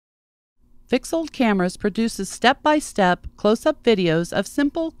Fixold Cameras produces step-by-step, close-up videos of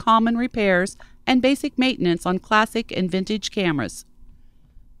simple, common repairs and basic maintenance on classic and vintage cameras.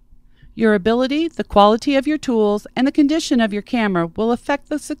 Your ability, the quality of your tools, and the condition of your camera will affect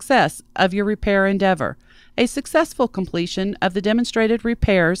the success of your repair endeavor. A successful completion of the demonstrated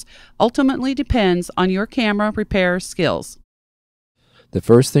repairs ultimately depends on your camera repair skills. The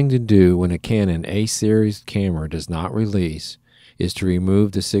first thing to do when a Canon A-series camera does not release is to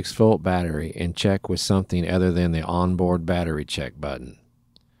remove the 6-volt battery and check with something other than the onboard battery check button.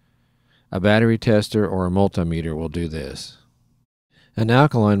 A battery tester or a multimeter will do this. An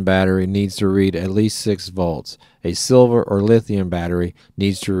alkaline battery needs to read at least 6 volts. A silver or lithium battery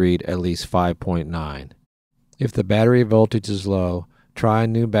needs to read at least 5.9. If the battery voltage is low, try a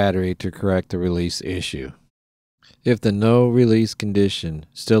new battery to correct the release issue. If the no release condition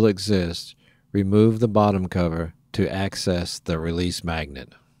still exists, remove the bottom cover to access the release magnet.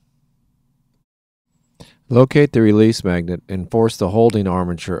 Locate the release magnet and force the holding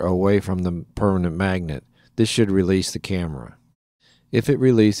armature away from the permanent magnet. This should release the camera. If it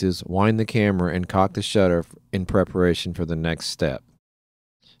releases, wind the camera and cock the shutter in preparation for the next step.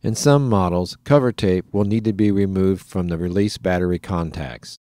 In some models, cover tape will need to be removed from the release battery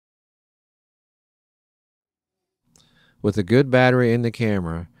contacts. With a good battery in the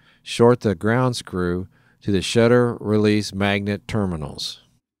camera, short the ground screw to the shutter release magnet terminals.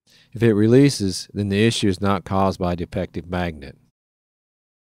 If it releases, then the issue is not caused by a defective magnet.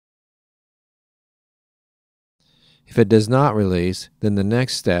 If it does not release, then the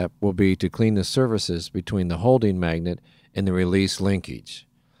next step will be to clean the surfaces between the holding magnet and the release linkage.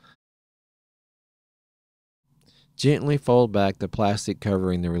 Gently fold back the plastic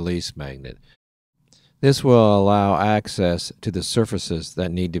covering the release magnet. This will allow access to the surfaces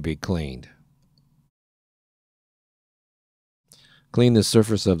that need to be cleaned. Clean the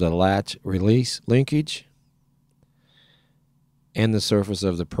surface of the latch release linkage and the surface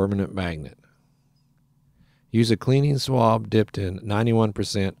of the permanent magnet. Use a cleaning swab dipped in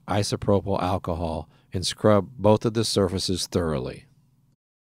 91% isopropyl alcohol and scrub both of the surfaces thoroughly.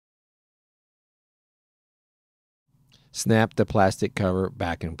 Snap the plastic cover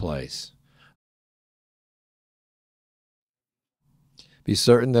back in place. Be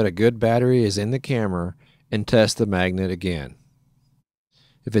certain that a good battery is in the camera and test the magnet again.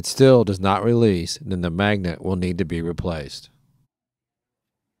 If it still does not release, then the magnet will need to be replaced.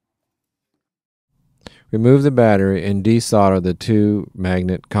 Remove the battery and desolder the 2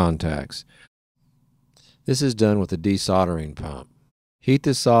 magnet contacts. This is done with a desoldering pump. Heat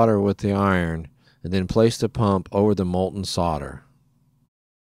the solder with the iron and then place the pump over the molten solder.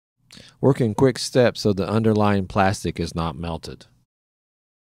 Work in quick steps so the underlying plastic is not melted.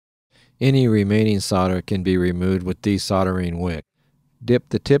 Any remaining solder can be removed with desoldering wick. Dip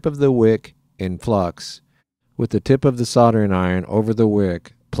the tip of the wick in flux. With the tip of the soldering iron over the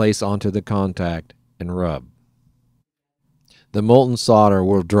wick, place onto the contact and rub. The molten solder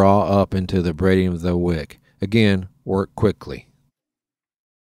will draw up into the braiding of the wick. Again, work quickly.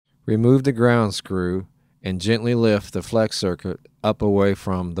 Remove the ground screw and gently lift the flex circuit up away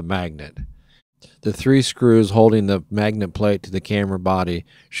from the magnet. The 3 screws holding the magnet plate to the camera body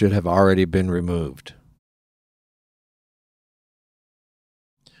should have already been removed.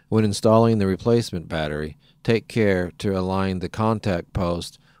 When installing the replacement battery, take care to align the contact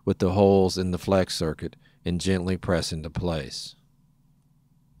post with the holes in the flex circuit and gently press into place.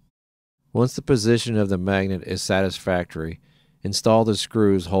 Once the position of the magnet is satisfactory, install the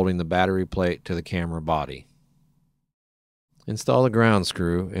screws holding the battery plate to the camera body. Install the ground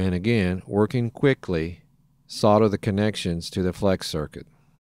screw and again, working quickly, solder the connections to the flex circuit.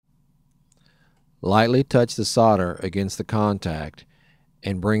 Lightly touch the solder against the contact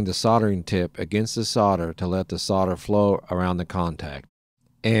and bring the soldering tip against the solder to let the solder flow around the contact.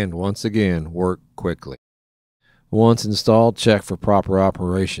 And once again, work quickly. Once installed, check for proper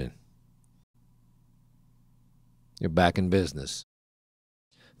operation. You're back in business.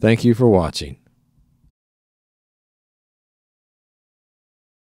 Thank you for watching.